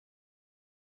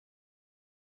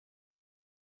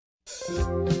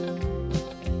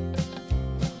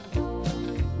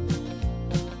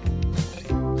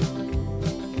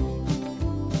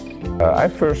I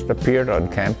first appeared on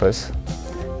campus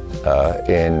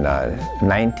in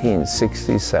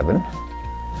 1967,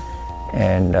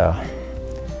 and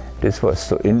this was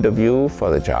to interview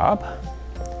for the job.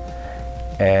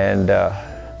 And the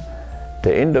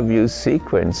interview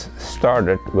sequence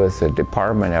started with the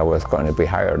department I was going to be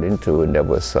hired into, and that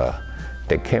was the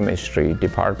chemistry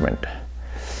department.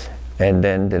 And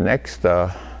then the next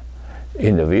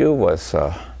interview was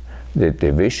the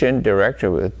division director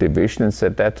with divisions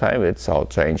at that time. It's all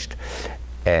changed.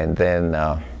 And then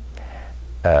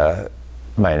my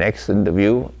next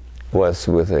interview was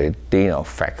with the dean of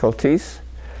faculties.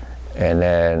 And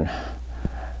then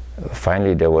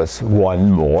finally there was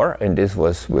one more, and this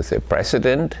was with the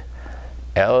president,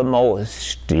 Elmo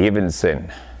Stevenson.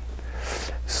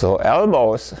 So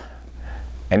Elmo's,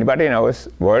 anybody knows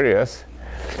where it is?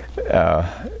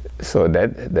 So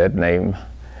that name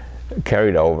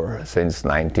carried over since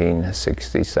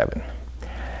 1967.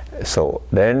 So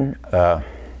then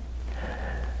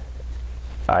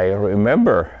I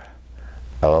remember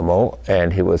Elmo,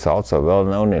 and he was also well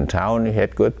known in town. He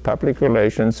had good public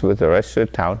relations with the rest of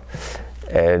the town.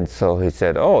 And so he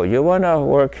said, "Oh, you want to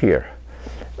work here?"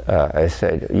 I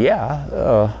said,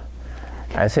 "Yeah,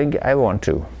 I think I want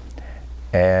to."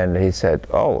 And he said,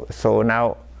 "Oh, so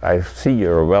now I see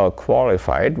you're well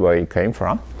qualified where you came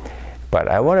from, but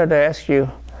I wanted to ask you,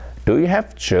 do you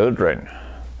have children?"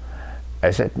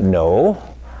 I said, no,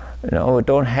 we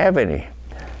don't have any."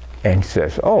 And he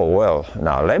says, "Oh, well,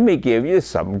 now let me give you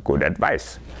some good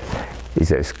advice." He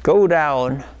says, "Go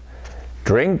down,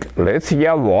 drink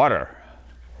Lithia water,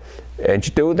 and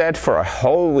you do that for a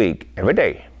whole week, every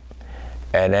day,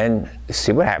 and then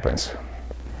see what happens."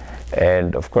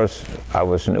 And of course, I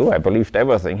was new. I believed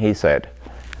everything he said.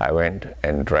 I went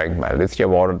and drank my Lithia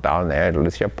water down there at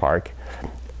Lithia Park,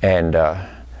 and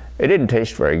it didn't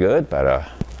taste very good, but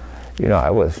you know, I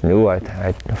was new.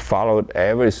 I followed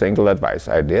every single advice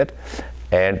I did,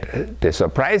 and the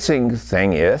surprising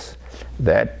thing is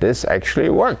that this actually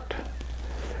worked.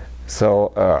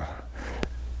 So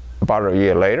about a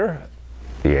year later,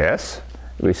 yes,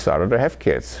 we started to have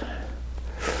kids.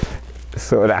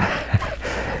 So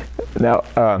now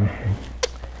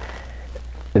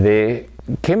the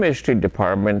chemistry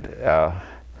department,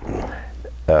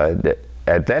 at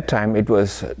that time it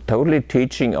was totally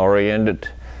teaching oriented,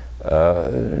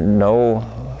 no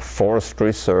forced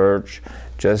research,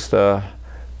 just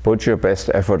put your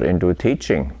best effort into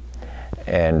teaching.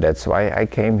 And that's why I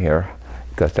came here,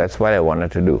 because that's what I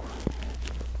wanted to do.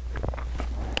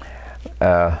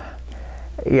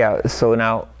 Yeah, so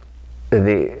now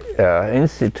the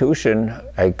institution,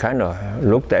 I kind of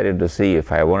looked at it to see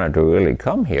if I wanted to really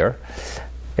come here.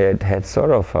 It had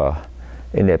sort of,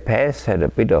 in the past, had a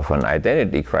bit of an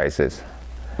identity crisis.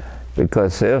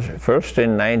 Because first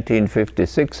in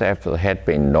 1956, after it had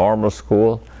been normal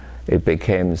school, it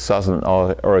became Southern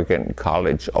Oregon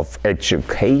College of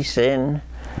Education,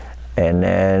 and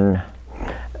then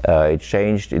it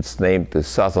changed its name to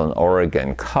Southern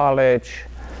Oregon College,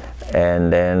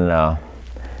 and then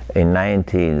in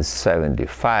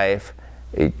 1975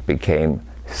 it became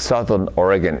Southern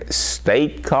Oregon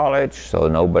State College, so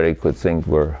nobody could think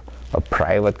we're a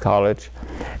private college.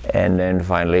 And then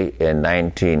finally in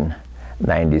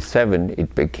 1997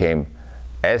 it became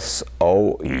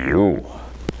SOU.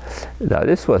 Now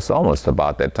this was almost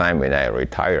about the time when I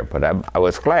retired, but I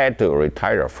was glad to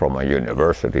retire from a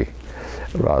university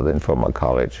rather than from a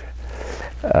college.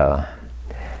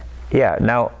 Yeah,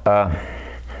 now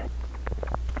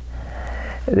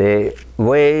the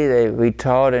way that we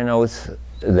taught in those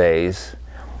days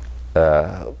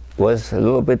was a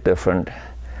little bit different.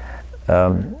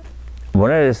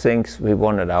 One of the things we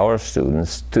wanted our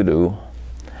students to do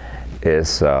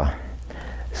is,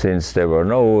 since there were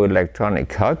no electronic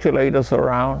calculators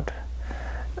around,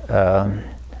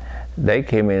 they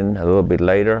came in a little bit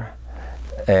later,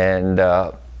 and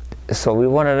so we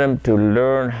wanted them to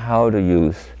learn how to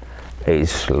use a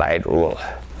slide rule.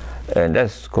 And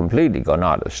that's completely gone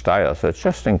out of style, so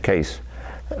just in case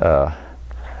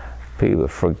people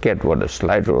forget what a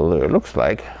slide rule looks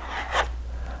like,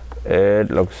 it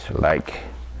looks like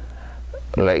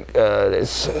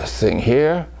this thing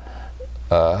here.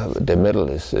 The middle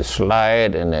is the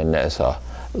slide, and then there's a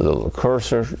little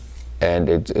cursor, and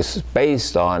it is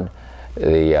based on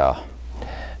the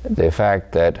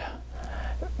fact that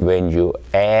when you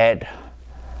add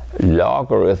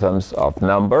logarithms of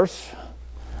numbers,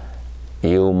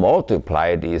 you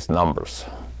multiply these numbers.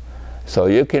 So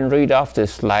you can read off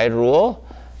this slide rule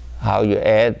how you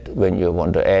add when you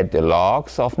want to add the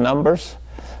logs of numbers,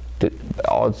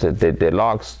 also the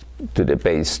logs to the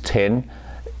base 10,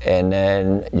 and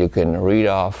then you can read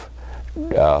off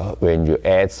when you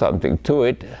add something to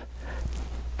it,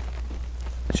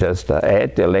 just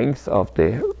add the length of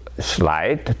the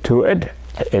slide to it,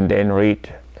 and then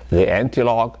read the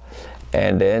antilog,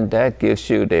 and then that gives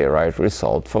you the right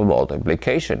result for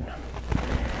multiplication.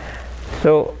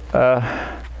 So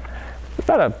a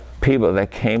lot of people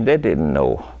that came, they didn't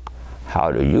know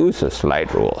how to use a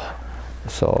slide rule.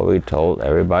 So we told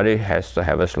everybody has to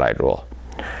have a slide rule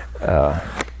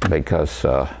because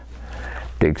the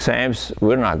exams,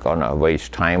 we're not going to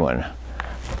waste time on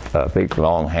a big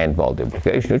long hand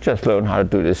multiplication. You just learn how to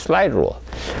do the slide rule.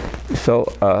 So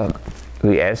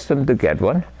we asked them to get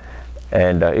one,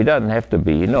 and it doesn't have to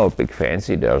be, big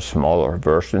fancy. There are smaller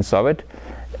versions of it.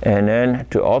 And then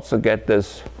to also get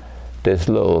this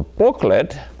little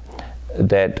booklet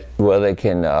where they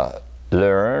can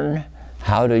learn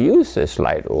how to use the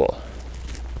slide rule.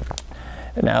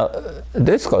 Now,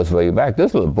 this goes way back.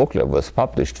 This little booklet was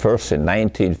published first in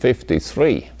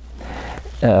 1953,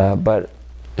 but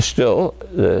still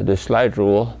the slide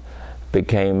rule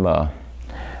became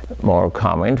more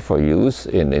common for use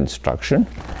in instruction,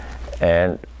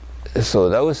 and so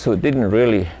those who didn't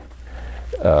really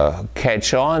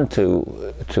catch on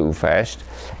too fast,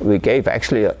 we gave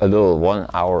actually a little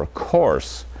 1-hour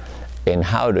course in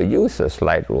how to use a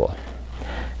slide rule.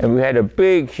 And we had a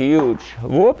big, huge,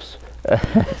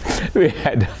 we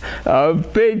had a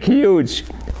big, huge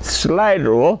slide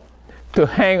rule to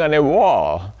hang on a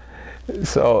wall.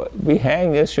 So we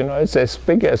hang this, it's as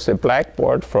big as a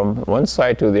blackboard from one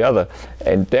side to the other,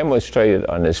 and demonstrated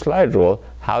on a slide rule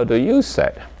how to use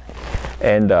that.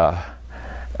 And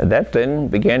that then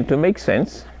began to make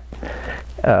sense.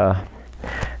 The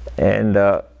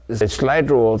slide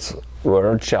rules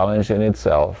were a challenge in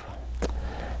itself.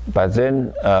 But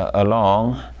then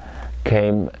along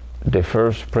came the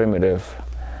first primitive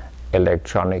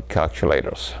electronic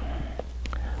calculators.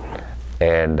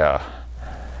 And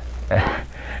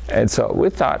so we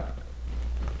thought,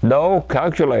 no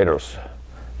calculators.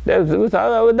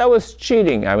 That was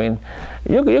cheating. I mean,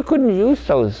 you couldn't use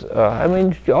those.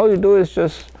 All you do is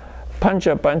just punch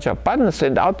a bunch of buttons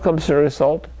and out comes the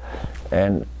result.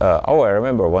 And I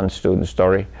remember one student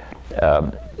story.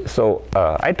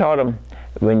 I taught him,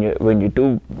 when you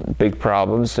do big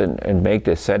problems and make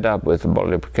the setup with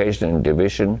multiplication and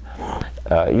division,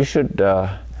 you should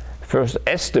first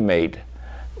estimate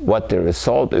what the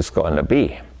result is going to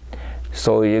be,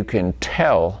 so you can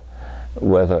tell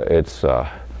whether it's a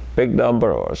big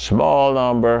number or a small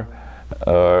number,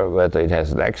 or whether it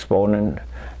has an exponent.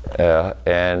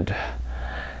 And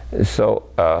so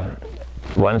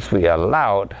once we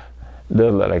allowed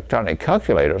little electronic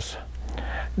calculators,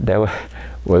 there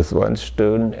was one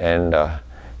student, and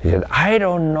he said, I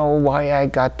don't know why I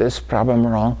got this problem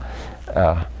wrong.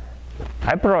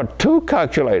 I brought 2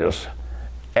 calculators,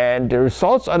 and the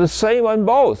results are the same on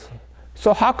both.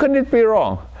 So how can it be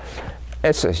wrong?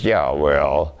 I says, yeah,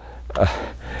 well,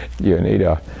 you need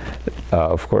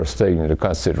of course, take into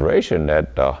consideration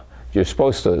that you're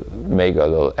supposed to make a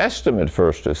little estimate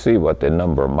first to see what the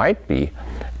number might be,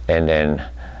 and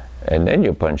then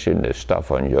you punch in this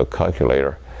stuff on your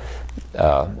calculator.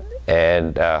 Of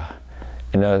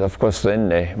course, then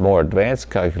the more advanced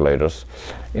calculators,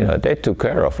 they took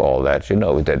care of all that,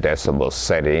 with the decimal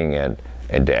setting and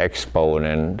the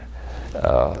exponent,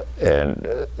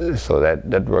 so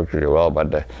that worked really well.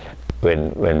 But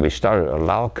when we started to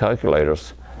allow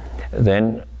calculators,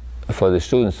 then for the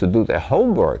students to do their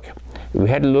homework, we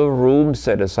had a little room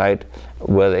set aside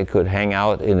where they could hang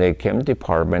out in the chem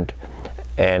department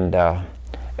and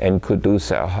could do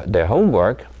their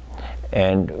homework.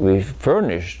 And we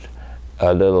furnished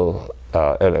a little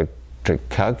electronic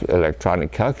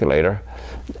calculator,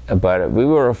 but we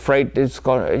were afraid it's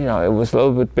going, it was a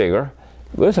little bit bigger.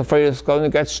 We was afraid it's going to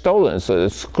get stolen, so they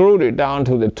screwed it down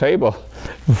to the table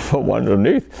from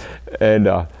underneath,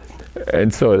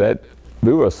 and so that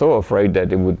we were so afraid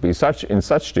that it would be in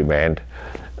such demand,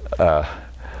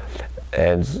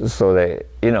 and so they,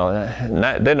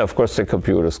 then of course the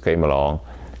computers came along,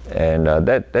 and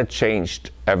that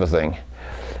changed everything.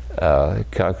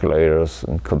 Calculators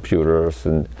and computers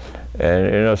and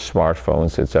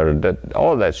smartphones, etc.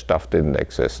 All that stuff didn't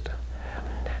exist.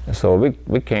 So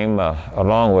we came a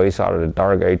long ways out of the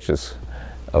dark ages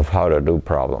of how to do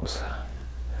problems.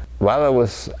 While I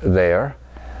was there,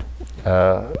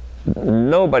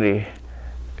 nobody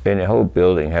in the whole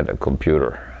building had a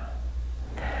computer.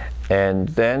 And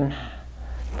then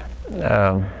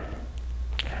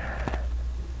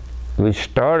we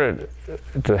started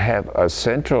to have a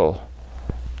central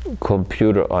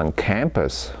computer on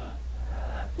campus,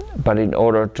 but in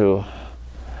order to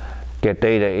get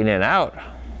data in and out,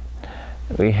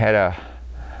 we had a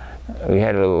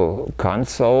little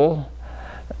console,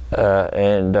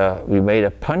 and we made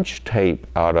a punch tape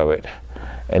out of it,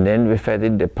 and then we fed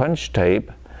in the punch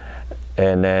tape,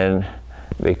 and then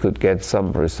we could get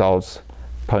some results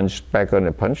punched back on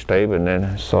the punch tape, and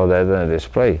then saw that on the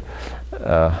display.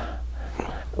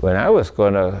 When I was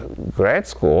going to grad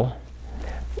school,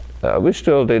 we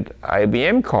still did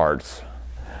IBM cards.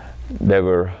 They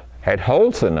had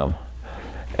holes in them,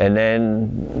 and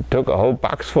then took a whole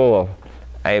box full of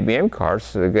IBM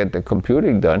cards to get the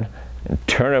computing done, and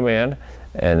turn them in,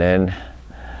 and then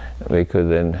we could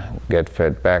then get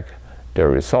fed back the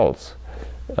results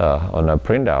on a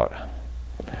printout.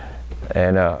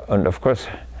 And of course,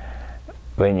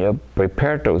 when you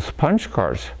prepared those punch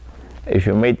cards, if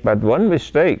you made but one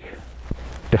mistake,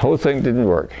 the whole thing didn't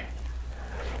work.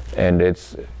 And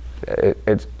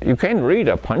you can't read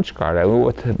a punch card. I mean,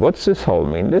 what's this hole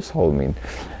mean? This hole mean?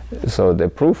 So the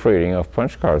proofreading of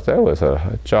punch cards, that was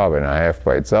a job and a half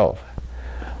by itself.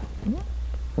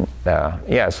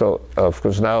 Yeah. So of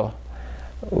course now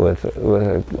then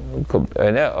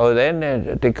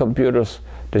the computers,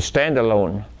 the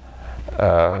standalone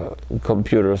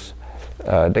computers,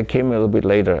 they came a little bit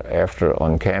later after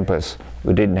on campus.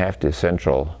 We didn't have the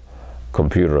central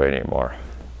computer anymore.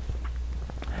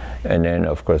 And then,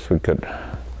 of course, we could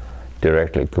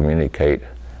directly communicate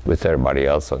with everybody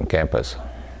else on campus.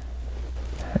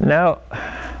 Now,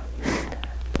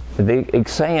 the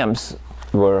exams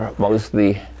were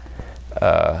mostly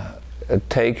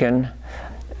taken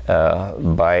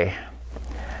by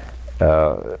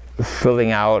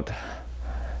filling out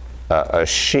a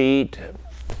sheet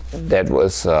that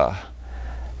was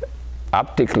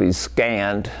optically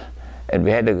scanned, and we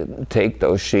had to take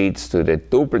those sheets to the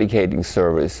duplicating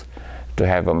service to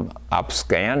have them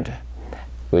upscanned,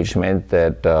 which meant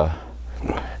that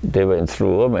they went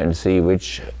through them and see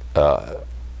which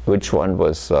one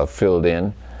was filled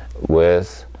in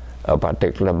with a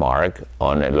particular mark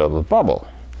on a little bubble.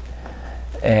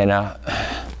 And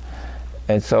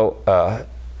so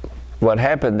what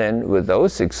happened then with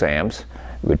those exams,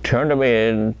 we turned them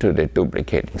in to the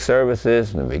duplicating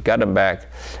services, and we got them back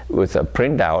with a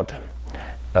printout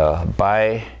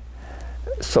by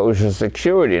Social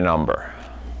Security number.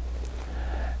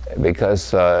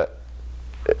 Because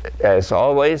as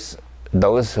always,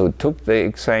 those who took the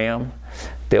exam,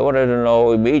 they wanted to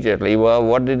know immediately, well,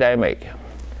 what did I make?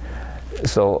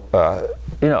 So,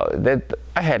 you know,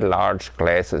 I had large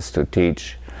classes to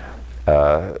teach.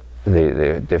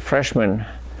 The freshman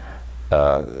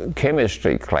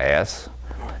chemistry class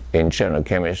in general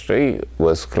chemistry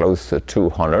was close to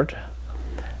 200,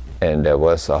 and there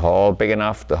was a hall big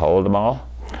enough to hold them all,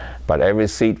 but every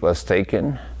seat was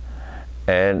taken,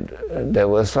 and there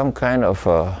was some kind of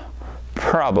a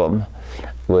problem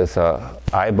with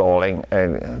eyeballing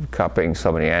and copying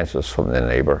some of the answers from the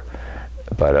neighbor.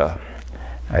 But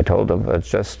I told them,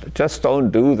 just don't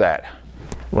do that.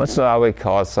 Once in a while we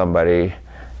call somebody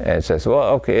and says,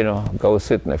 well, okay, you know, go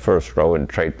sit in the first row and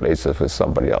trade places with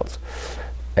somebody else.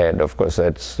 And of course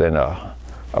that's then a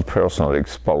personal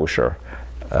exposure.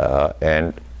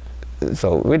 And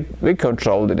so we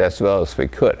controlled it as well as we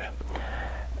could.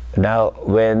 Now,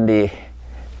 when the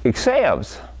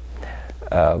exams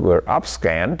were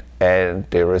upscanned and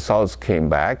the results came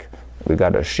back, we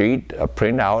got a sheet, a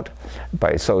printout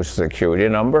by Social Security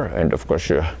number, and of course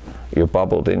you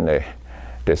bubbled in the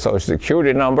Social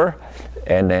Security number,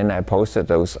 and then I posted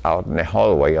those out in the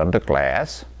hallway on the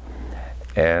glass,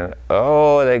 and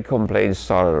oh, the complaints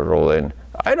started to roll in.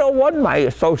 I don't want my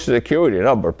Social Security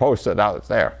number posted out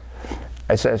there.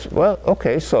 I said, well,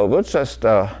 okay, so we'll just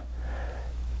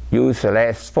use the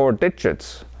last 4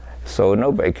 digits so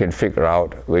nobody can figure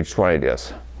out which one it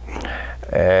is.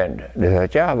 And they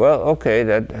said, yeah, well, okay,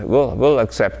 we'll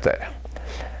accept that.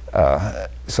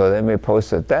 So then we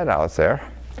posted that out there,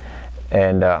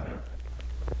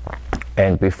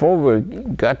 and before we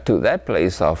got to that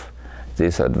place of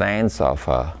this advance of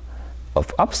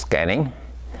upscanning,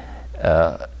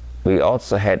 we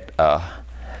also had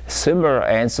similar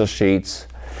answer sheets,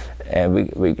 and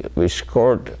we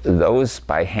scored those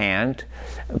by hand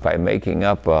by making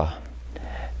up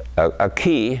a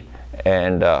key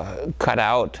and cut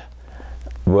out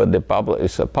where the bubble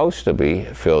is supposed to be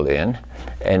filled in,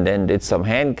 and then did some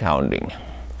hand counting.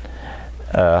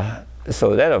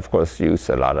 So that of course used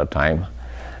a lot of time,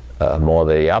 more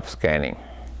the upscanning.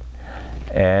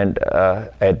 And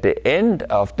at the end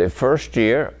of the first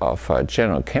year of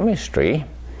general chemistry,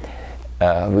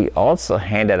 we also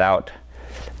handed out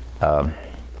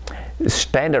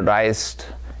standardized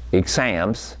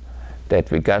exams that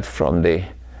we got from the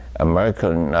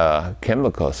American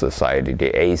Chemical Society,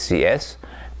 the ACS,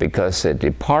 because the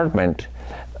department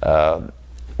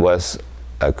was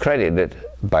accredited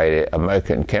by the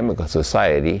American Chemical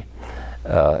Society,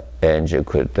 and you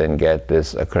could then get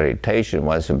this accreditation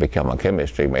once you become a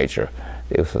chemistry major.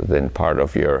 This was then part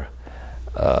of your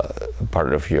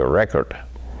record.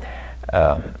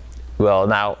 Well,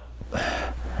 now,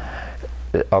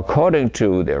 according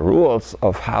to the rules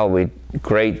of how we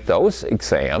grade those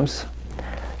exams,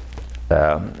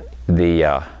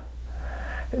 the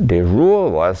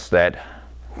rule was that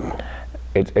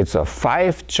it's a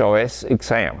 5-choice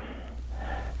exam.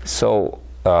 So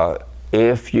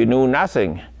if you knew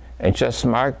nothing and just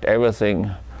marked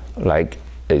everything like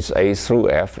it's A through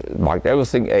F, marked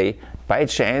everything A, by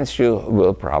chance you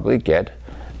will probably get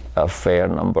a fair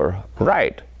number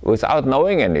right without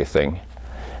knowing anything.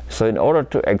 So in order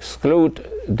to exclude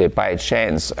the by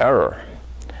chance error,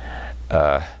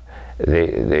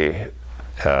 the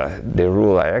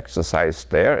rule I exercised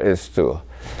there is to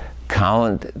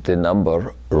count the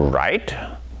number right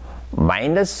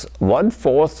minus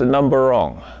 1/4 the number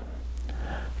wrong.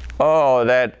 Oh,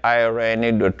 that I ran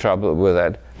into trouble with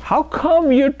that. How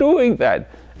come you're doing that?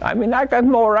 I mean, I got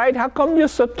more right. How come you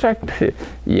subtract it?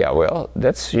 Yeah, well,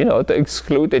 that's, you know, to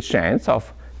exclude the chance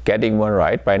of getting one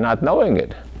right by not knowing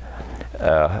it.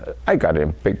 I got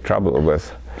in big trouble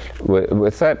with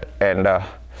that, and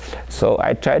so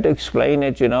I tried to explain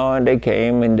it, you know, and they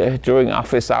came during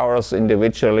office hours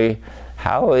individually.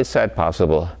 How is that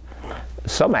possible?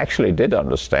 Some actually did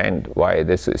understand why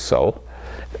this is so,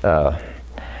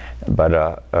 but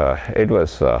it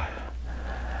was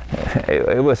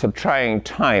a trying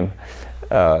time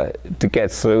to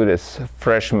get through this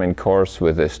freshman course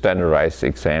with the standardized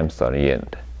exams on the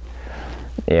end.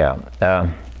 Yeah.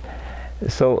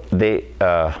 So the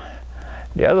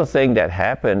other thing that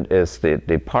happened is the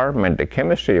department, the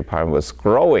chemistry department, was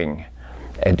growing,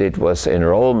 and it was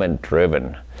enrollment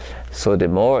driven. So the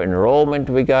more enrollment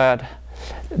we got,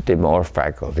 the more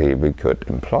faculty we could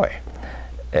employ.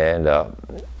 And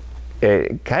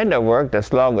it kind of worked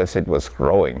as long as it was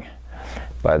growing.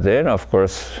 But then, of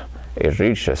course, it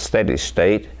reached a steady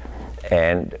state,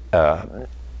 and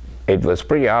it was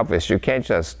pretty obvious you can't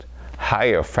just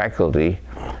hire faculty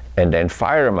and then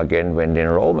fire them again when the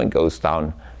enrollment goes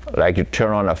down, like you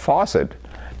turn on a faucet.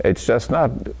 It's just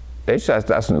not, it just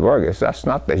doesn't work. It's just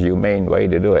not the humane way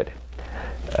to do it.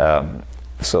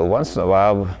 So once in a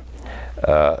while,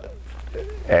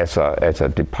 as a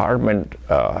department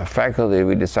faculty,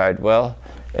 we decide, well,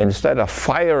 instead of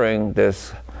firing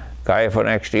this guy for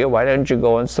next year, why don't you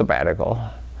go on sabbatical?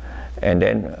 And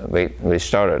then we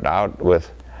started out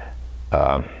with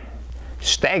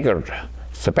staggered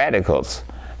sabbaticals,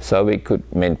 so we could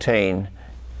maintain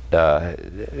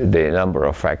the number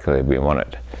of faculty we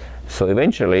wanted. So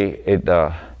eventually,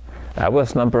 I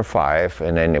was number 5,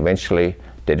 and then eventually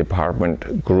the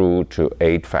department grew to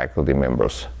 8 faculty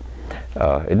members.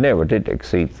 It never did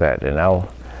exceed that, and now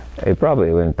it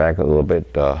probably went back a little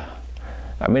bit.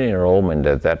 I mean, enrollment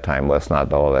at that time was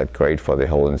not all that great for the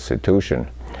whole institution,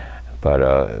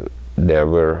 but there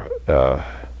were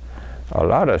a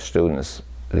lot of students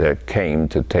that came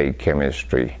to take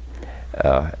chemistry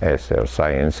as their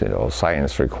science,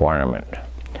 science requirement.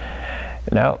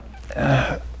 Now,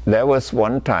 there was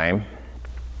one time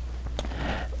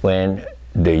when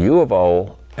the U of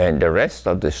O and the rest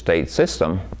of the state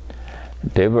system,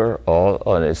 they were all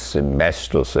on a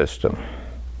semestral system.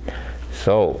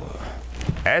 So,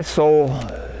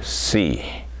 SOC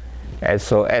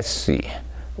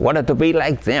wanted to be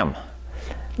like them,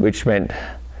 which meant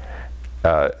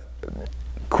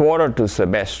quarter to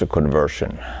semester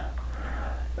conversion.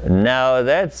 Now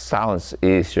that sounds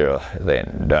easier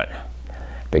than done,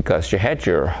 because you had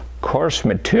your course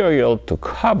material to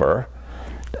cover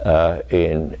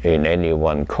in any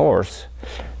one course.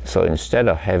 So instead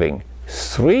of having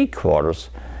 3 quarters,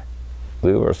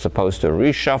 we were supposed to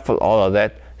reshuffle all of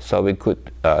that so we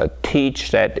could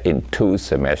teach that in 2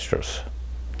 semesters.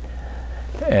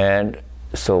 And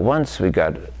so once we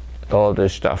got all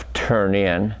this stuff turned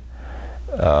in,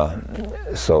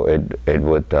 so it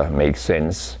would make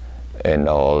sense, and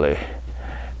all the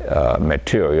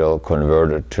material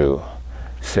converted to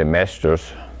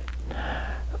semesters.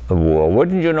 Well,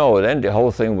 wouldn't you know, then the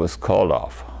whole thing was called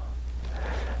off.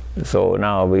 So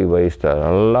now we wasted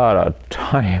a lot of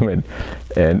time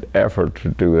and effort to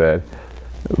do that,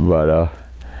 but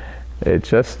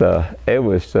it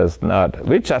was just not,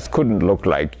 we just couldn't look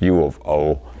like U of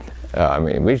O I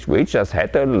mean, we just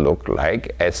had to look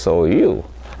like SOU.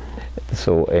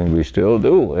 So, and we still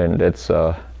do, and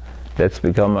that's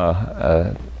become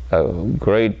a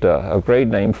great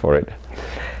name for it.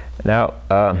 Now,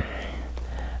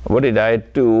 what did I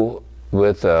do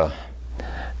with the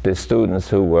students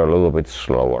who were a little bit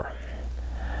slower?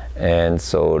 And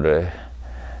so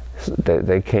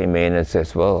they came in and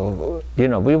says, well, you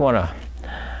know, we want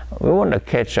to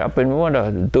catch up, and we want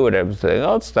to do what everything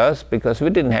else does, because we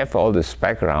didn't have all this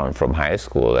background from high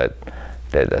school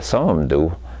that some of them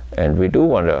do, and we do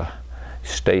want to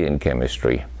stay in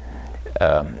chemistry.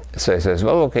 So he says,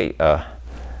 well, okay,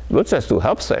 we'll just do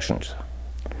help sessions.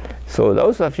 So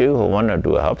those of you who want to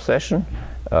do a help session,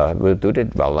 we'll do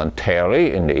it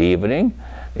voluntarily in the evening.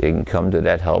 You can come to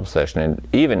that help session. And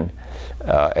even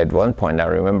at one point, I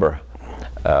remember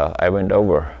I went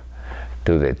over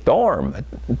to the dorm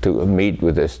to meet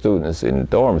with the students in the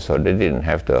dorm, so they didn't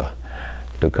have to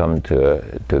come to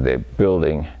the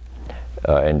building.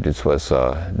 And this was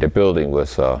the building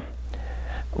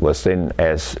was in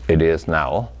as it is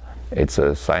now. It's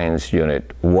a Science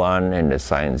Unit 1 and a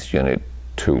Science Unit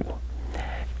 2.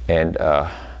 And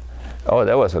oh,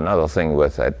 there was another thing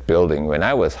with that building. When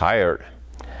I was hired,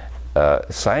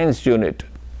 Science Unit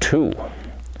 2,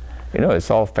 you know,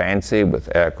 it's all fancy with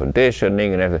air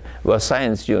conditioning and everything. Well,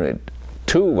 Science Unit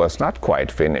 2 was not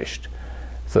quite finished.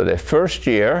 So the first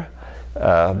year,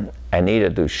 I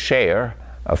needed to share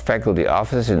a faculty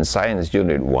office in Science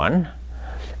Unit 1,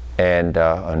 and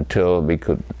until we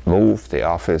could move the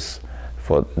office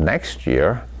for next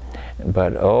year.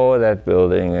 But oh, that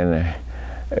building in the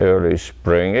early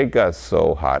spring, it got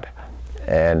so hot.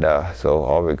 And so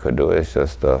all we could do is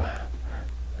just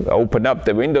open up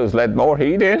the windows, let more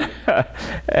heat in,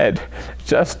 and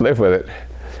just live with it.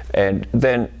 And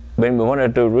then when we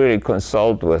wanted to really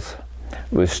consult with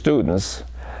students,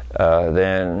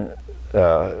 then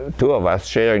two of us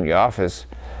sharing the office,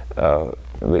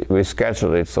 we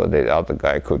scheduled it so the other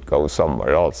guy could go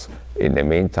somewhere else in the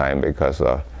meantime, because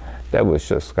that was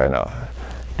just kind of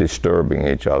disturbing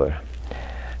each other.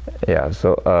 Yeah,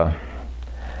 so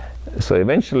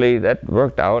eventually that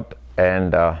worked out,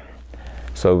 and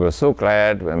so we were so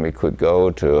glad when we could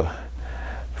go to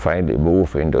finally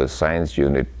move into Science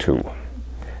Unit 2.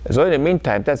 So in the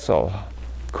meantime, that's all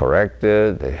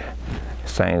corrected. The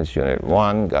Science Unit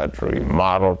 1 got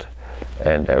remodeled,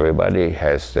 and everybody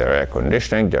has their air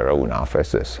conditioning, their own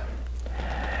offices.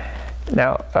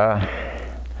 Now,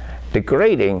 the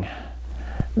grading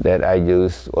that I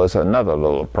used was another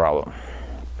little problem.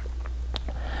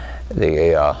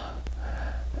 The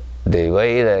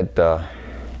way that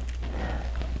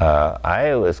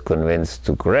I was convinced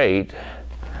to grade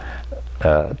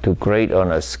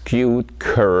on a skewed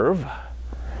curve,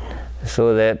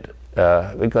 so that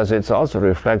because it also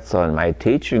reflects on my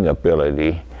teaching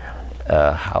ability,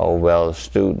 how well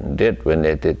students did when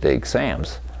they did the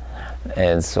exams.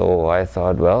 And so I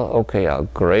thought, well, okay, I'll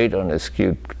grade on a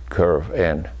skewed curve.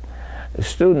 And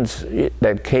students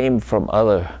that came from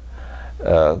other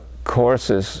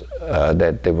courses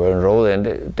that they were enrolled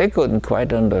in, they couldn't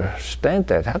quite understand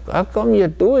that. How come you're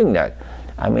doing that?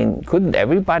 I mean, couldn't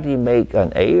everybody make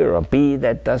an A or a B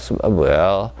that does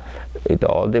well? It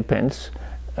all depends.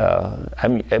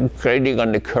 I'm grading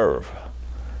on the curve.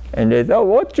 And they said, oh,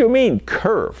 what do you mean,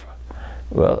 curve?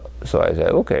 Well, so I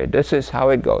said, okay, this is how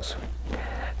it goes.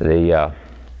 The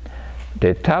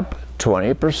top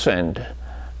 20%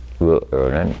 will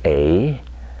earn an A,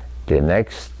 the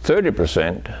next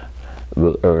 30%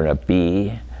 will earn a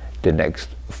B, the next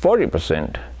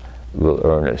 40% will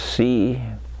earn a C,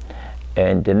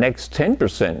 and the next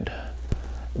 10%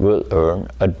 will earn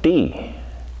a D.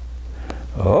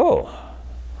 Oh,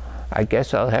 I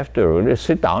guess I'll have to really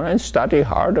sit down and study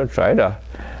hard to try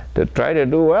to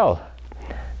do well.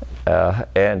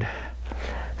 And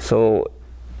so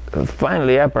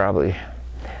finally I probably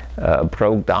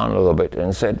broke down a little bit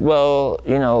and said, well,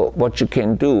 you know, what you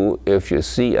can do if you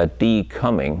see a D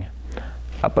coming,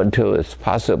 up until it's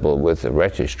possible with the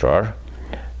registrar,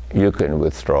 you can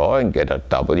withdraw and get a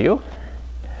W.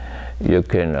 You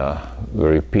can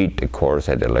repeat the course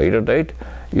at a later date.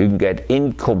 You can get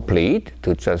incomplete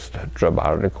to just drop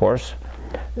out of the course.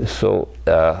 So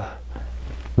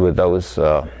with those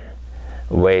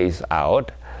ways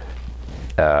out,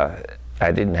 I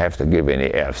didn't have to give any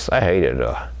Fs. I hated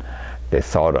the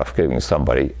thought of giving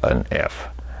somebody an F.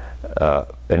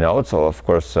 And also, of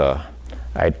course, I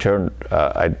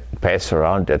passed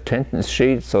around the attendance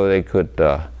sheet so they could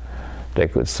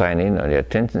sign in on the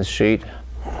attendance sheet.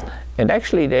 And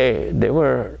actually, they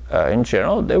were, in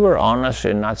general, they were honest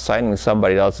in not signing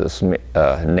somebody else's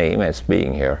name as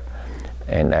being here.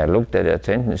 And I looked at the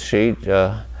attendance sheet,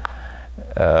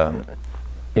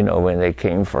 you know, when they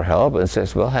came for help, and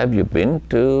says, well, have you been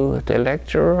to the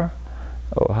lecture?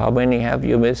 Or how many have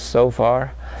you missed so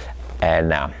far?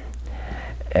 And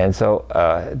so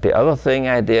the other thing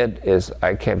I did is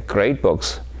I kept grade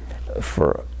books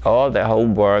for all the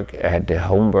homework. I had the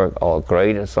homework all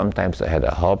graded. Sometimes I had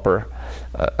a helper,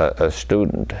 a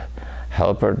student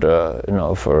helper, you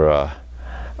know, for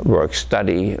work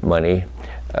study money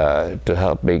to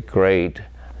help me grade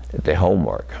the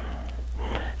homework.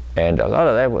 And a lot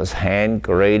of that was hand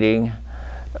grading,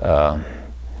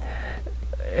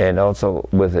 and also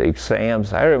with the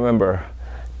exams. I remember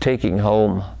taking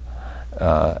home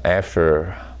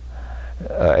after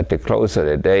at the close of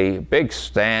the day, big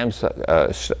stamps,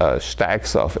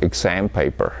 stacks of exam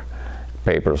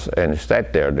papers, and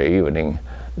sat there the evening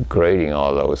grading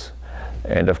all those.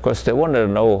 And of course, they wanted to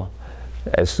know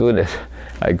as soon as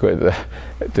I could,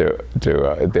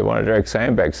 they wanted their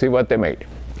exam back, see what they made.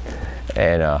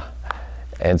 And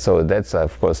so that's,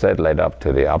 of course, that led up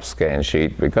to the upscan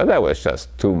sheet, because that was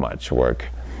just too much work.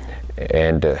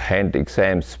 And to hand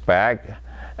exams back,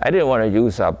 I didn't want to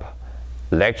use up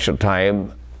lecture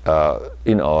time,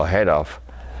 you know, ahead of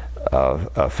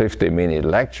a 50-minute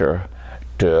lecture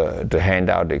to hand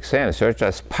out exams. So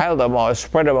just pile them all,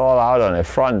 spread them all out on the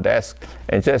front desk,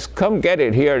 and just come get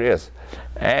it, here it is.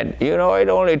 And you know, it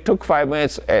only took 5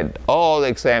 minutes, and all the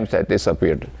exams had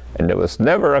disappeared, and there was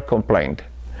never a complaint.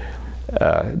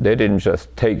 They didn't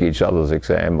just take each other's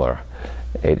exam, or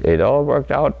it all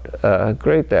worked out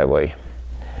great that way.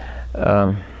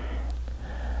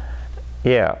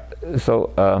 Yeah,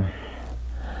 so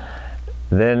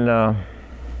then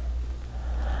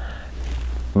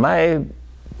my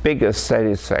biggest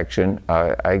satisfaction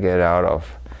I get out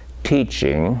of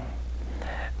teaching,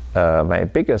 my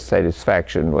biggest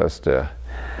satisfaction was to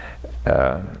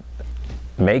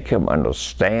make them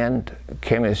understand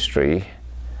chemistry,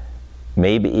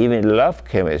 maybe even love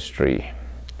chemistry,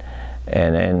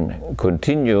 and then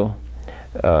continue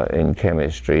in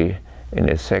chemistry in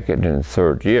the second and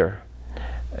third year.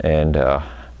 And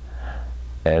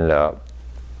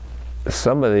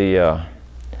some of the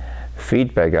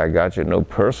feedback I got, you know,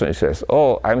 personally says,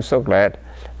 "Oh, I'm so glad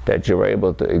that you were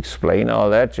able to explain all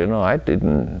that. You know, I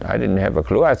didn't have a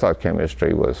clue. I thought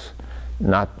chemistry was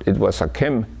not. It was a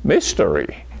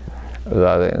mystery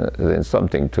rather than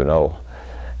something to know."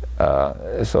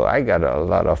 So I got a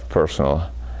lot of personal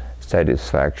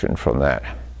satisfaction from that.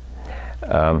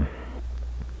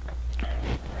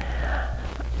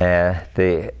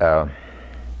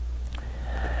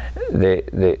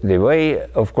 The way,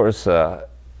 of course,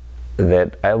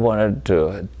 that I wanted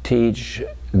to teach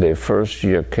the first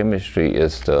year chemistry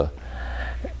is to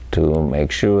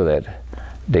make sure that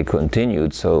they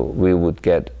continued, so we would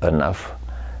get enough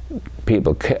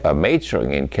people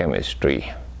majoring in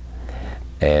chemistry,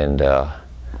 and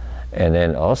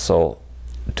then also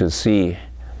to see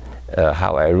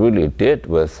how I really did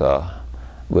with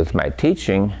my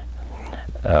teaching.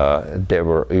 There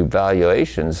were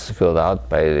evaluations filled out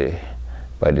by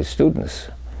the students,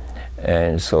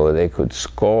 and so they could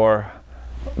score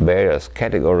various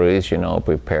categories, you know,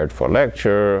 prepared for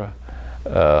lecture,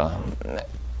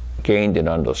 gained in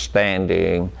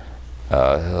understanding,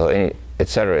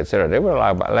 etc., etc. There were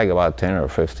like about 10 or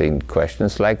 15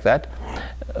 questions like that,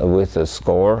 with a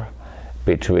score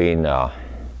between I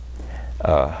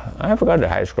forgot the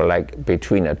high score, like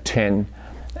between a 10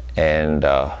 and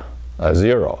a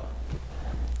 0.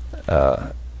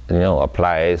 You know,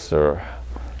 applies or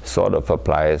sort of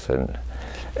applies,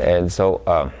 and so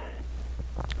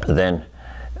then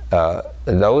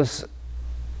those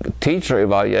teacher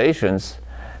evaluations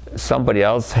somebody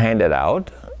else handed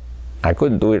out. I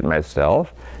couldn't do it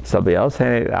myself. Somebody else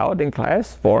handed it out in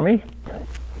class for me,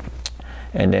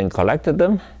 and then collected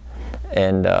them,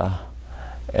 and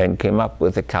came up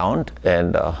with a count.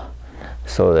 And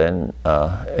so then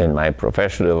in my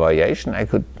professional evaluation, I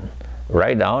could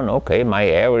write down, okay, my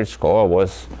average score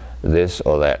was this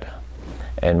or that.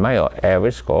 And my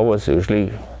average score was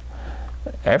usually,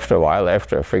 after a while,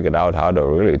 after I figured out how to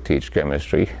really teach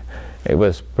chemistry, it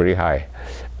was pretty high.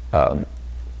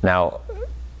 Now,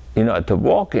 you know, to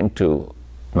walk into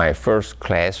my first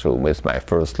classroom with my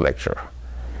first lecture,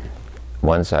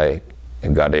 once I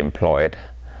got employed,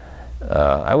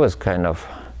 I was kind of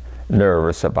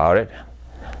nervous about it,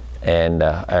 and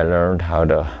I learned how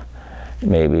to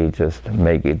maybe just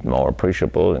make it more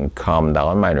appreciable and calm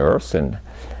down my nerves, and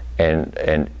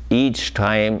each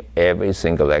time, every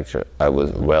single lecture, I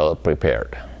was well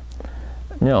prepared.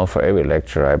 You know, for every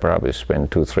lecture, I probably spent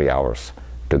 2-3 hours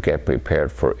to get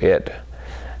prepared for it.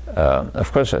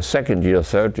 Of course, the second year,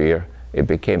 third year, it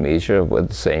became easier with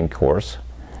the same course.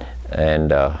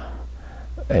 And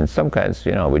sometimes,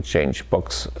 you know, we changed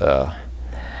books,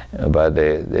 but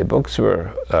the books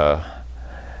were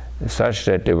such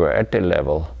that they were at the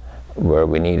level where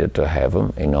we needed to have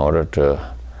them in order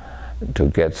to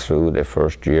get through the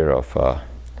first year of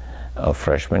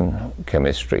freshman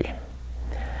chemistry.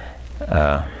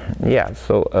 Yeah,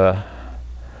 so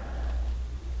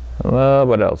well,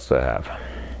 what else do I have?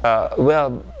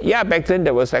 Well, yeah, back then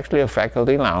there was actually a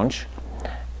faculty lounge,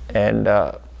 and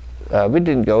we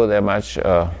didn't go there much,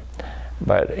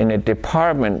 but in a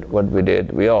department, what we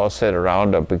did, we all sat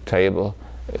around a big table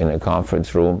in a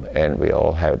conference room, and we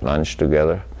all had lunch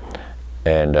together.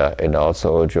 And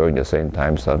also during the same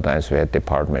time, sometimes we had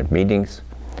department meetings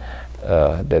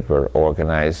that were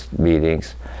organized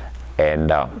meetings, and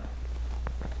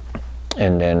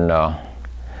then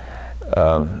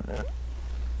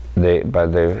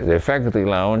the faculty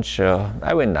lounge,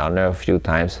 I went down there a few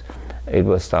times. It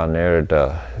was down there at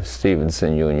the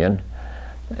Stevenson Union,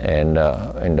 and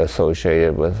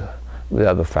associated with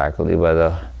other faculty,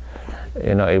 but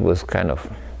you know, it was kind of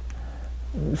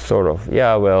sort of,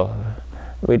 yeah, well,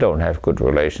 we don't have good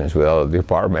relations with other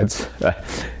departments.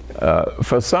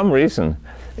 For some reason,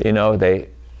 you know,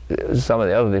 some of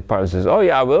the other departments says, oh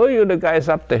yeah, well, you're the guys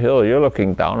up the hill, you're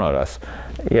looking down on us.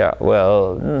 Yeah,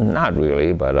 well, not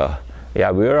really, but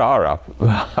yeah, we are up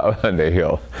on the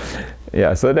hill.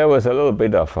 Yeah, so there was a little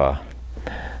bit of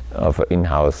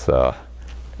in-house, a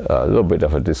little bit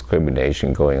of a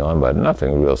discrimination going on, but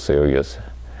nothing real serious.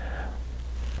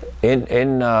 In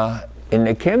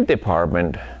the chem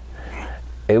department,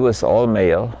 it was all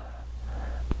male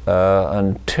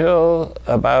until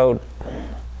about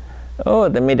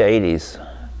the mid-'80s,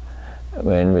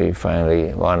 when we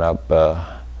finally wound up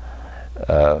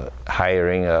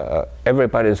hiring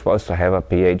everybody was supposed to have a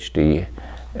PhD,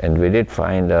 and we did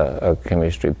find a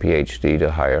chemistry PhD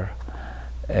to hire,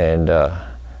 and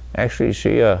actually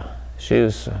she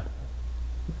was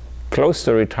close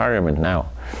to retirement now.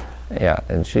 Yeah,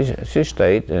 and she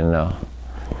stayed, and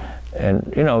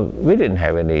you know, we didn't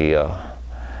have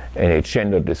any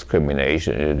gender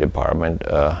discrimination in the department,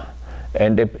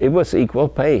 and it was equal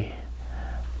pay,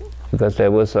 because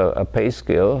there was a pay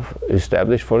scale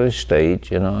established for the state,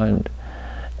 you know, and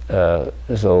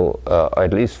so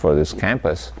at least for this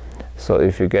campus. So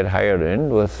if you get hired in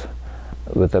with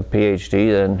a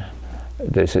PhD, then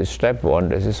this is step one.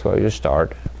 This is where you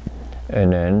start,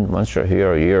 and then once you're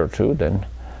here a year or two, then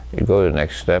you go to the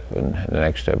next step and the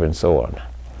next step and so on.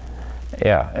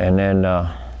 Yeah, and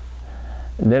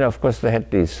then of course there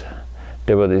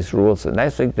were these rules, and I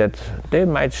think that they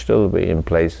might still be in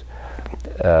place,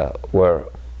 where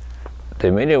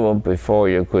the minimum before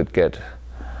you could get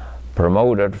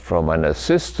promoted from an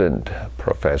assistant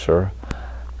professor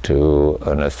to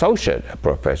an associate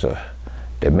professor,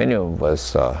 the minimum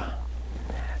was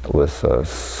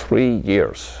 3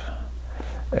 years,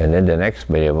 and then the next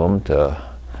minimum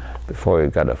before you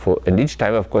got a full, and each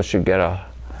time of course you get a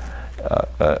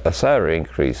salary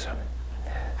increase,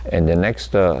 and the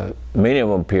next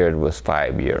minimum period was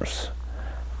 5 years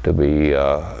to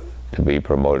be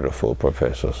promoted to full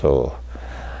professor. So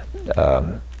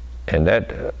and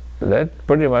that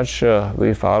pretty much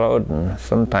we followed, and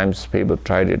sometimes people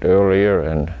tried it earlier,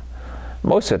 and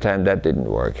most of the time that didn't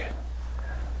work.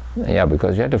 Yeah,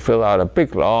 because you had to fill out a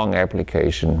big long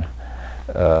application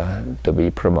to be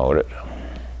promoted,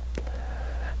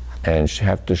 and you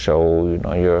have to show, you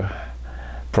know, your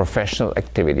professional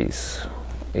activities.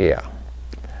 Yeah.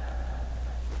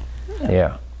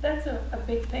 Yeah. That's a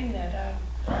big thing that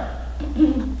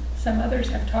some others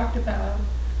have talked about.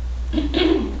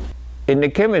 In the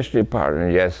chemistry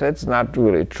department, yes, that's not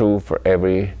really true for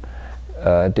every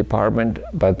department,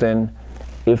 but then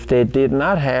if they did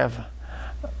not have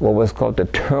what was called the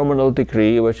terminal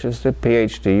degree, which is the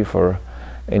PhD for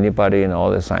anybody in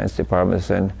all the science departments,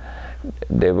 then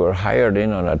they were hired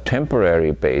in on a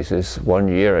temporary basis, 1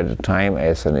 year at a time,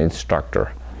 as an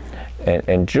instructor.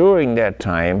 And during that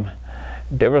time,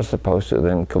 they were supposed to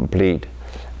then complete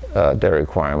their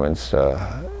requirements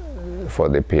for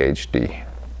the PhD.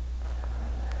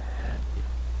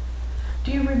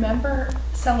 Do you remember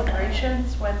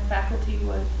celebrations when faculty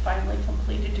would finally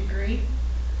complete a degree?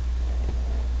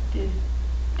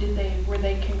 Were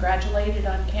they congratulated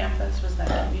on campus? Was that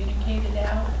communicated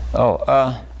out?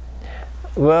 Oh,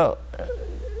 well,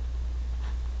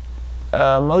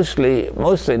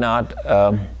 mostly not.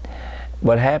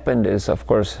 What happened is, of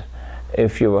course,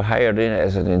 if you were hired in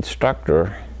as an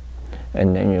instructor,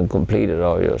 and then you completed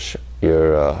all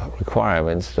your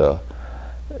requirements to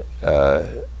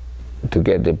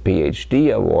get the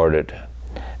PhD awarded,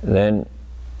 then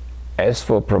as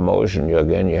for promotion, you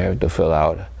have to fill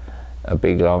out a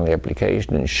big long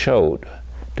application and show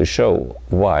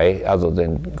why, other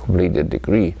than completed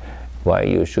degree, why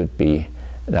you should be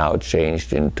now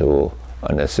changed into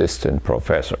an assistant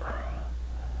professor.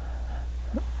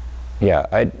 Yeah,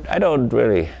 I don't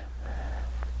really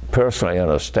personally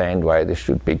understand why this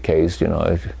should be the case. You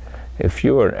know, if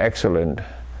you're an excellent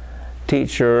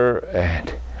teacher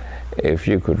and if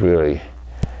you could really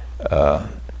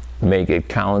make it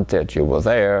count that you were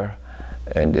there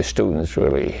and the students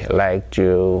really liked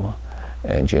you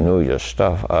and you knew your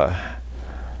stuff,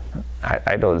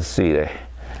 I don't see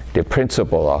the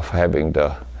principle of having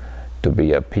to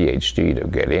be a PhD to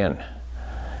get in.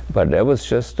 But that was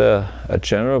just a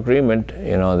general agreement,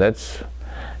 you know.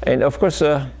 And of course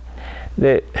the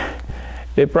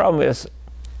problem is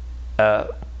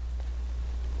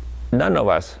none of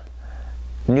us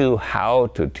knew how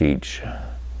to teach.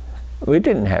 We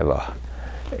didn't have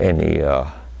any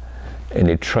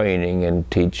training in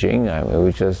teaching. I mean,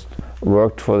 we just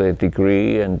worked for the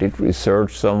degree and did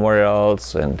research somewhere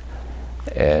else, and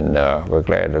we're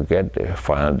glad to get the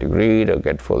final degree, to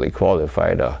get fully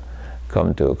qualified, to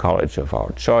come to a college of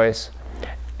our choice.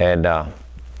 And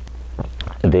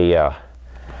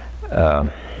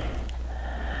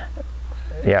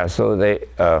so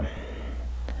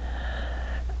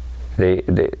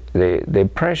the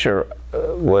pressure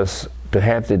was to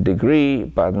have the degree,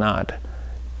 but not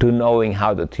to knowing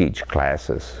how to teach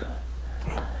classes.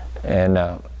 And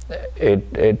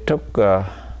it took, I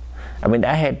mean,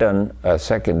 I had done a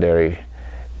secondary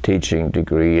teaching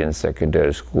degree in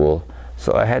secondary school,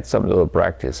 so I had some little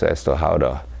practice as to how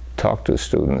to talk to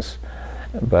students.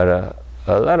 But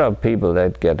a lot of people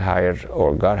that get hired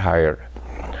or got hired,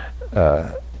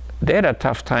 they had a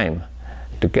tough time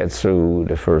to get through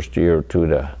the first year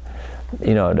to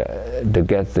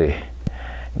to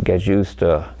get used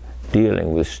to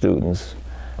dealing with students.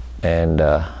 And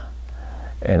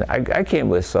I came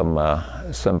with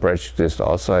some prejudice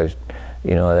also,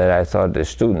 that I thought the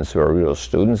students were real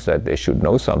students, that they should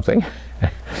know something.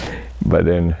 But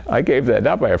then I gave that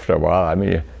up after a while. I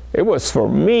mean, it was for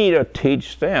me to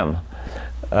teach them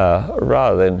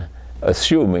rather than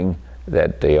assuming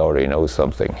that they already know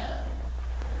something.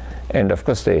 And of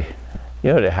course, the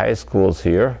high schools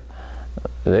here,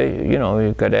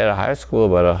 you got out of high school,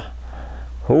 but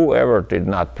whoever did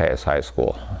not pass high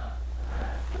school.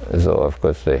 So of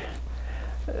course,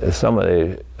 some of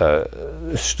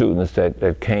the students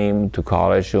that came to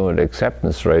college, the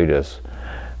acceptance rate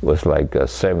was like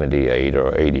 78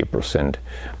 or 80%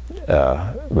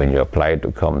 when you applied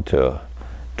to come to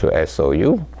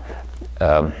SOU.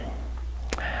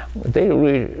 They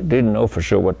really didn't know for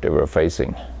sure what they were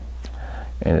facing.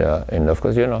 And of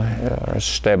course, a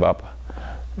step up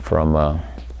from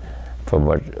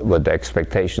what the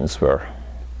expectations were.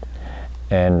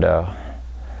 And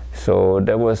so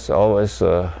there was always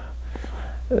I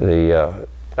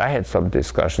had some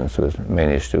discussions with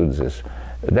many students.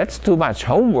 That's too much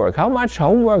homework. How much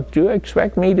homework do you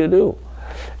expect me to do?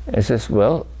 I says,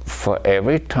 well, for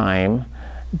every time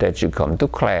that you come to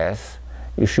class,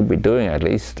 you should be doing at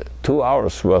least 2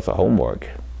 hours worth of homework.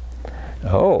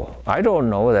 Oh, I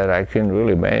don't know that I can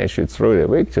really manage it through the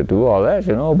week to do all that,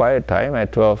 by the time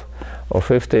at 12 or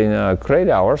 15 grade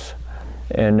hours.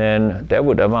 And then that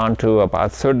would amount to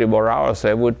about 30 more hours.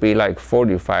 That would be like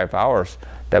 45 hours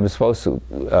that I'm supposed to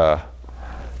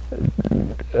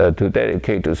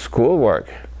dedicate to schoolwork.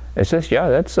 It says, yeah,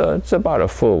 it's about a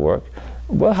full work.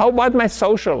 Well, how about my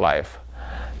social life?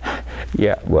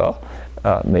 Yeah, well,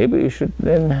 maybe you should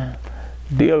then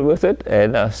deal with it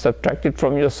and subtract it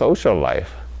from your social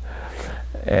life.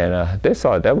 And they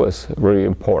thought that was really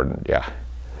important, yeah.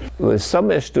 With some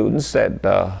of the students that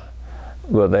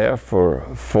were there for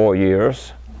 4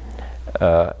 years,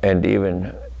 and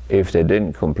even if they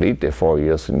didn't complete the 4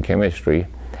 years in chemistry,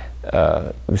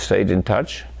 we stayed in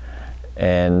touch,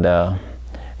 and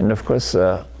of course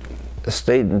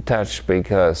stayed in touch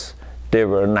because they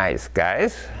were nice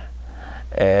guys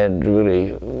and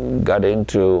really got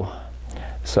into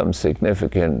some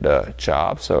significant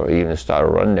jobs, or even started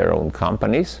running their own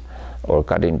companies, or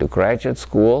got into graduate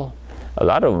school. A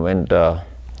lot of them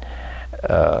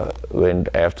went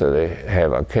after they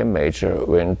have a chem major,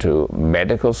 went to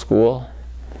medical school,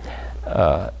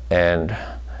 and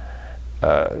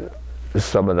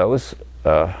some of those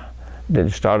they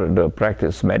started to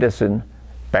practice medicine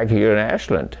back here in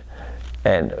Ashland.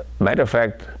 And matter of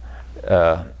fact,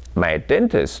 my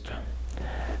dentist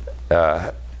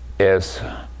is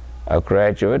a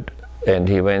graduate, and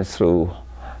he went through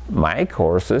my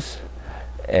courses,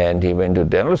 and he went to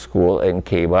dental school and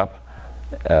came up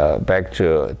back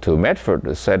to Medford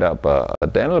to set up a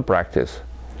dental practice.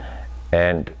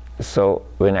 And so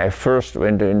when I first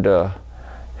went into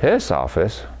his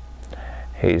office,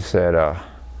 he said,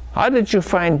 how did you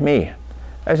find me?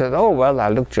 I said, oh, well, I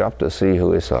looked you up to see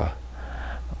who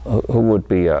would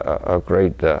be a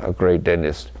great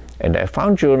dentist. And I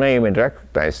found your name and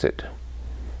recognized it.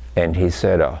 And he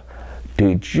said,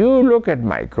 did you look at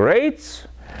my grades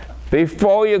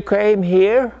before you came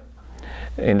here?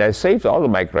 And I saved all of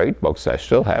my grade books. I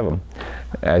still have them.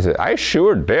 And I said, I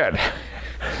sure did.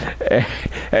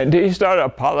 And he started to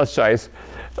apologize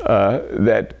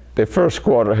that the first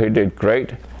quarter he did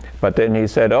great. But then he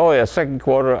said, oh, yeah, second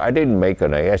quarter, I didn't make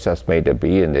an A. I just made a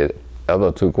B in the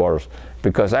other 2 quarters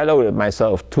because I loaded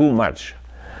myself too much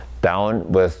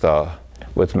down with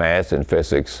math and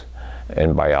physics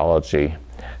and biology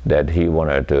that he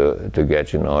wanted to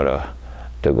get, you know,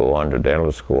 to go on to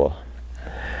dental school.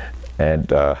 And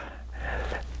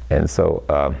so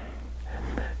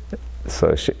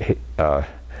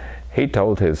he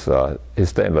told his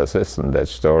dental assistant that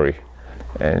story,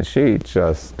 and she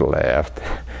just laughed.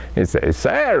 He said, "Is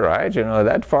that right? You know,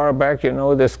 that far back, you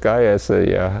know this guy?" I said,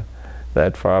 "Yeah,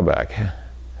 that far back."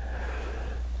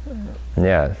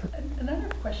 Yeah. Another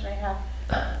question I have.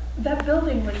 That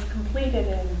building was completed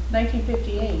in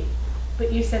 1958,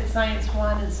 but you said Science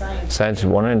 1 and Science 2. Science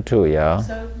 1 and 2, yeah.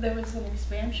 So there was an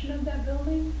expansion of that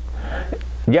building?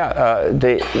 Yeah,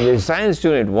 the Science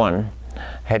Unit 1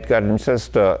 had gotten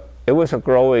just, it was a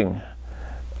growing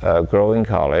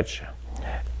college,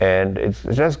 and it's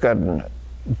just gotten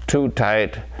too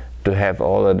tight to have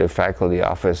all of the faculty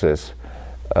offices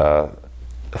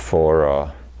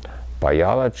for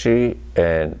biology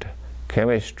and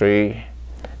chemistry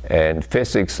and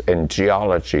physics and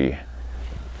geology,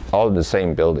 all in the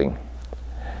same building.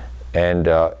 And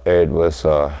it was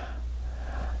a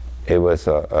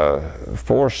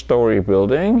 4-story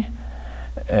building,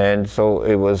 and so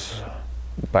it was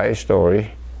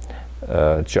bi-story.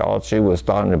 Geology was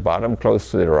down in the bottom,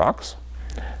 close to the rocks,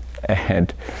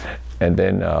 and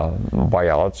then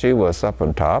biology was up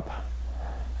on top,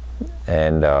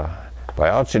 and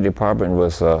biology department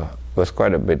was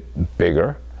quite a bit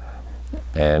bigger,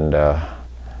 and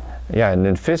yeah, and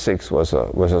then physics was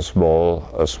a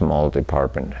small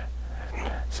department.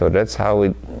 So that's how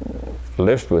we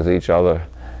lived with each other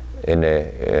in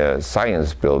a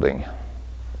science building.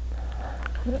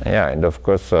 Yeah, and of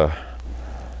course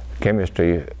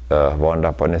chemistry wound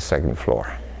up on the 2nd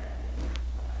floor.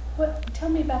 Tell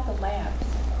me about the labs.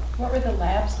 What were the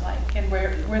labs like, and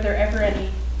were there ever any?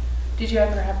 Did you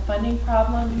ever have funding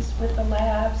problems with the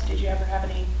labs? Did you ever have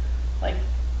any, like,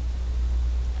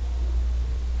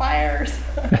 fires?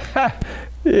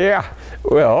 Yeah,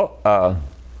 well,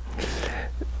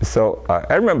 so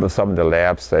I remember some of the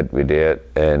labs that we did,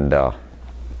 and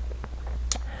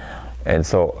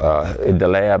so in the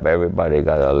lab everybody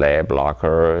got a lab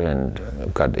locker and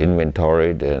got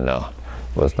inventoried and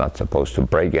was not supposed to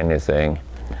break anything.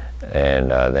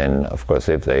 And then, of course,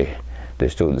 if the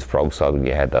students broke something,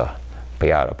 you had to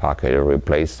pay out of pocket to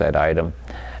replace that item.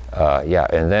 Yeah,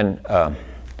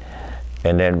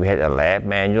 and then we had a lab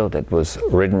manual that was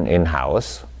written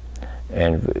in-house,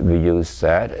 and we used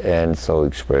that. And so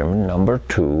experiment number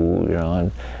 2, you know,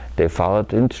 and they followed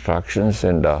the instructions,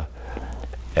 and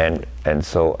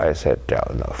so I said,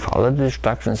 follow the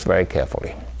instructions very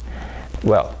carefully.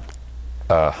 Well,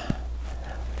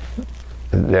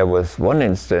 there was one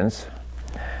instance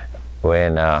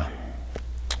when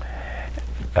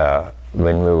we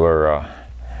were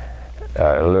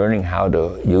learning how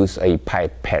to use a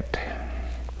pipette.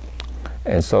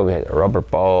 And so we had a rubber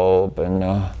bulb and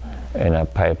a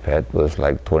pipette was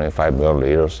like 25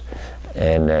 milliliters.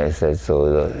 And I said,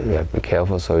 so you have to be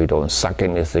careful so you don't suck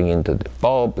anything into the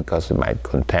bulb because it might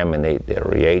contaminate the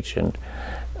reagent.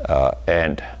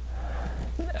 And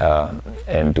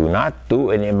do not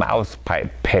do any mouth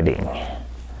pipetting.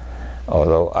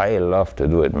 Although I love to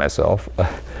do it myself.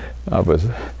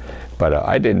 But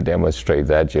I didn't demonstrate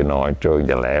that, you know, during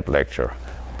the lab lecture.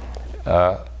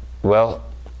 Well,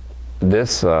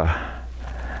 this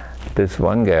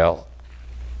one gal,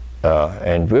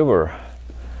 and we were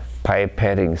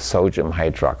pipetting sodium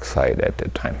hydroxide at the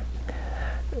time.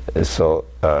 So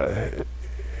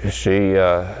she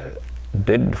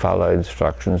didn't follow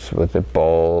instructions with the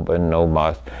bulb and no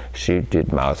mouth. She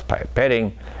did mouth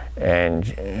pipetting, and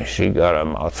she got a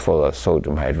mouthful of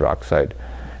sodium hydroxide,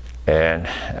 and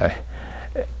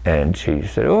she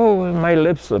said, "Oh, my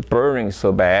lips are burning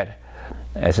so bad."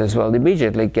 I says, "Well,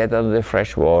 immediately get out of the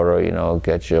fresh water, you know,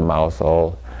 get your mouth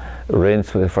all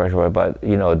rinsed with fresh water." But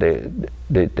you know,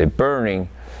 the burning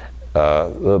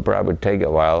will probably take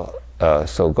a while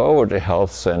so go over to the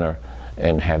health center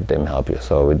and have them help you.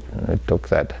 So we took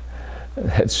that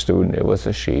student, it was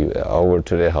a she, over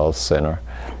to the health center.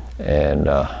 And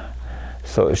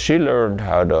so she learned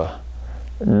how to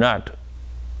not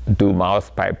do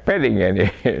mouth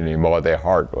pipetting anymore the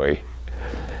hard way.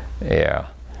 Yeah.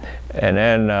 And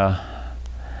then,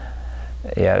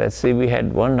 yeah, let's see, we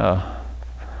had one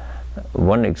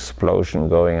explosion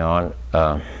going on.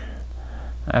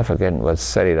 I forget what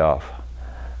set it off.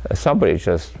 Somebody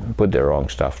just put the wrong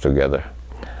stuff together.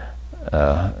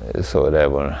 So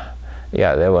that one,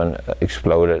 yeah, that one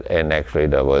exploded, and actually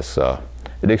there was,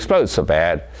 it exploded so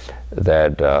bad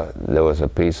that there was a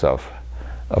piece of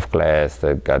glass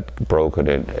that got broken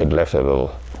and it left a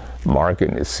little mark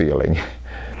in the ceiling.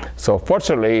 So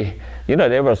fortunately, you know,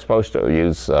 they were supposed to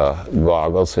use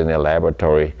goggles in the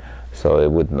laboratory so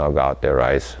it would knock out their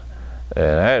eyes. And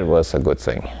that was a good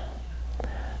thing.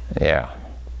 Yeah.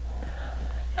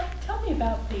 Tell me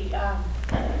about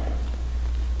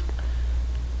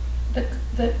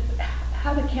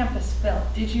how the campus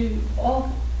felt. Did you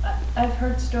all, I've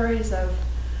heard stories of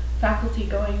faculty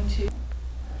going to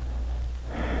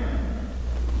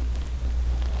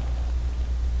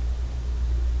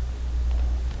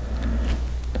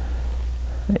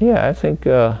Yeah, I think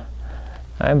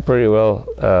I'm pretty well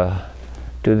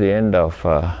to the end of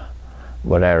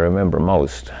what I remember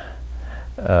most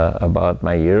about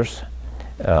my years.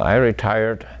 I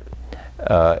retired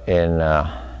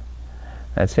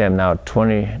I'd say I'm now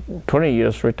 20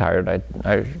 years retired.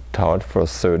 I taught for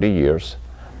 30 years.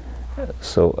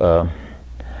 So,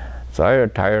 so I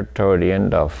retired toward the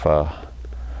end of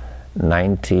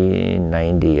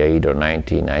 1998 or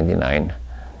 1999.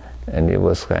 And it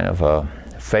was kind of a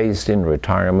phased-in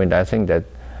retirement. I think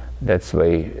that's the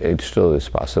way it still is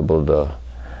possible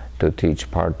to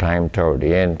teach part-time toward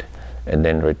the end and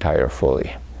then retire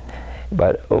fully.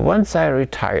 But once I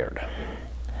retired,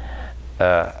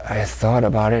 I thought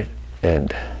about it,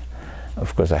 and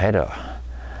of course I had to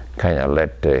kind of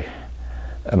let the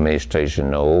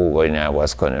administration know when I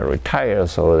was going to retire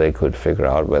so they could figure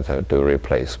out whether to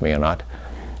replace me or not.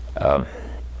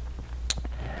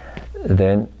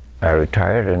 Then I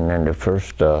retired, and then the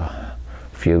first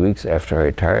few weeks after I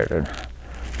retired, and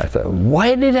I thought,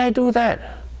 why did I do that?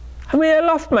 I mean, I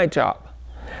loved my job.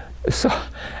 So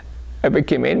I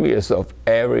became envious of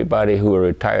everybody who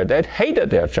retired that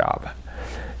hated their job.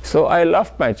 So I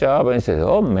loved my job and said,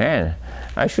 oh man,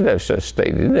 I should have just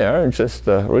stayed in there and just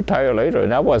retire later.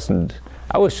 And I was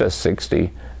just 60.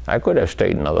 I could have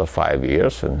stayed another 5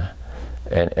 years and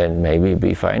maybe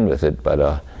be fine with it.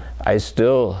 But I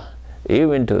still,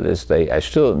 even to this day, I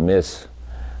still miss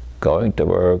going to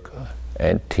work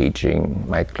and teaching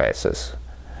my classes.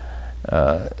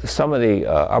 Some of the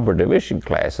upper division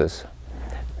classes,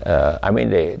 I mean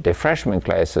the freshman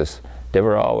classes, they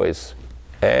were always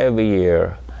every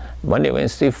year, Monday,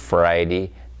 Wednesday,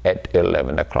 Friday at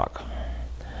 11 o'clock.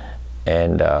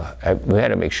 And we had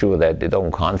to make sure that they don't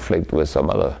conflict with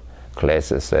some other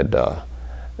classes that the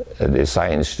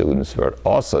science students were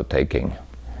also taking.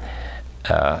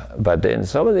 But then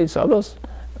some of these others,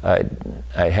 I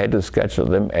had to schedule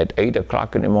them at 8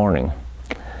 o'clock in the morning.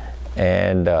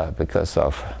 And because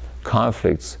of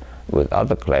conflicts with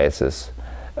other classes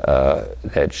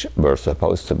that were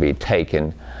supposed to be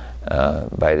taken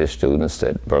by the students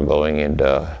that were going in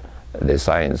the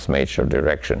science major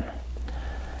direction.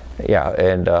 Yeah,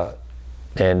 and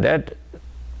that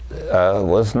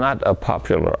was not a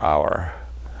popular hour.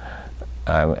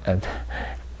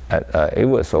 It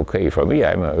was okay for me.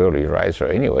 I'm an early riser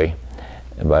anyway.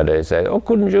 But they said, oh,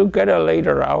 couldn't you get a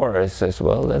later hour? I says,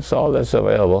 well, that's all that's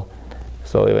available.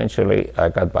 So eventually I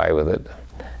got by with it.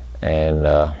 And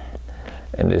the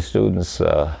students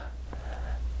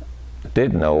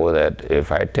did know that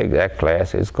if I take that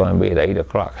class, it's going to be at 8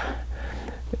 o'clock.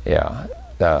 Yeah.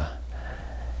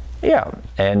 Yeah,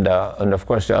 and of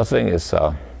course the other thing is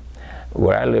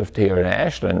where I lived here in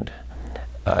Ashland,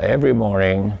 every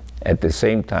morning at the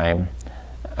same time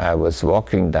I was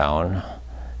walking down,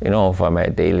 you know, for my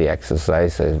daily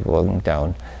exercise. I was walking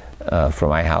down from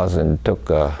my house and took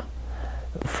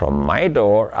from my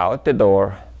door, out the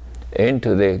door,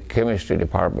 into the chemistry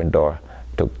department door,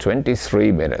 took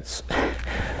 23 minutes.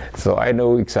 So I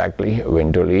knew exactly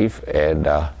when to leave, and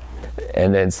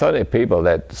then some of the people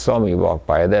that saw me walk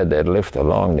by there that lived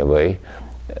along the way,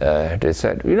 they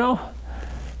said, you know,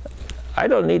 I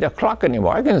don't need a clock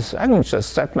anymore. I can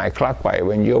just set my clock by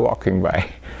when you're walking by.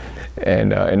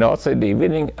 And also in the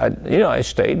evening, you know, I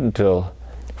stayed until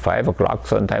 5 o'clock,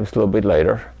 sometimes a little bit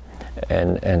later,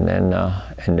 and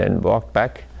then walked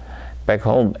back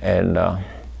home. And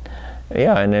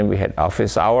yeah, and then we had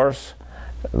office hours,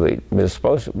 we're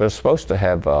supposed to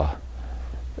have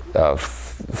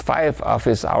 5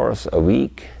 office hours a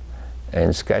week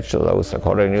and schedule those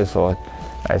accordingly. So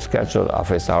I scheduled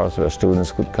office hours where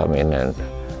students could come in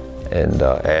and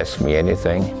ask me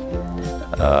anything.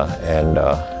 And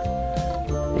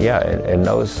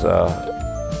those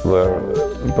were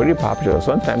pretty popular.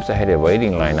 Sometimes I had a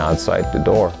waiting line outside the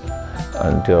door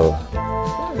until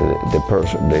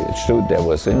the student that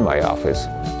was in my office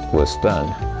was done.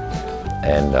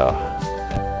 And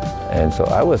so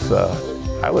I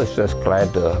was just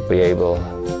glad to be able to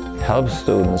help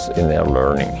students in their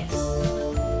learning.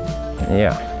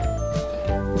 Yeah.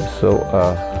 So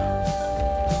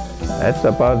that's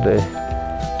about the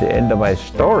end of my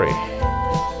story.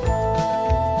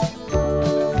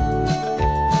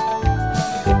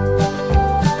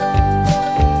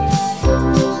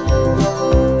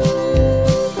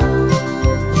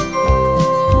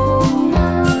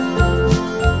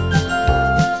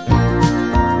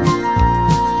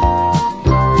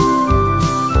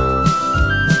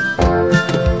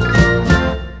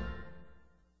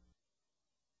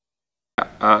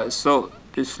 So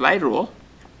the slide rule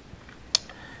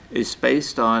is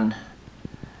based on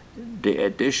the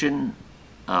addition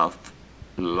of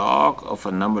log of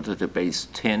a number to the base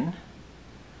 10,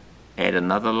 add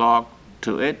another log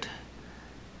to it,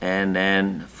 and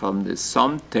then from the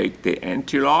sum take the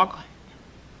antilog,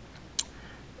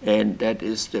 and that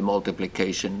is the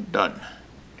multiplication done.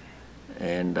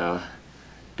 And the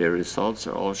results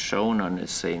are all shown on the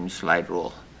same slide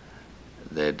rule.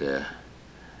 That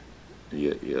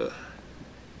you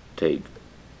take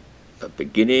a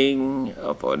beginning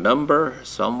of a number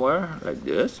somewhere like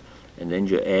this, and then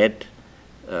you add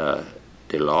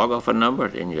the log of a number,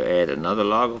 then you add another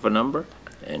log of a number,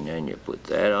 and then you put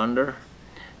that under,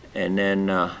 and then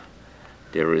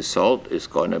the result is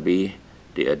going to be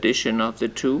the addition of the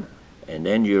two, and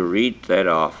then you read that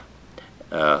off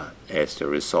as the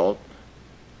result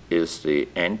is the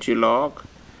antilog,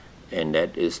 and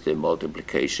that is the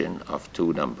multiplication of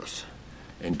two numbers.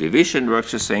 And division works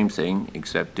the same thing,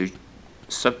 except to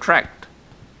subtract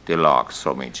the logs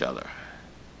from each other.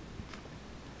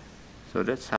 So that's how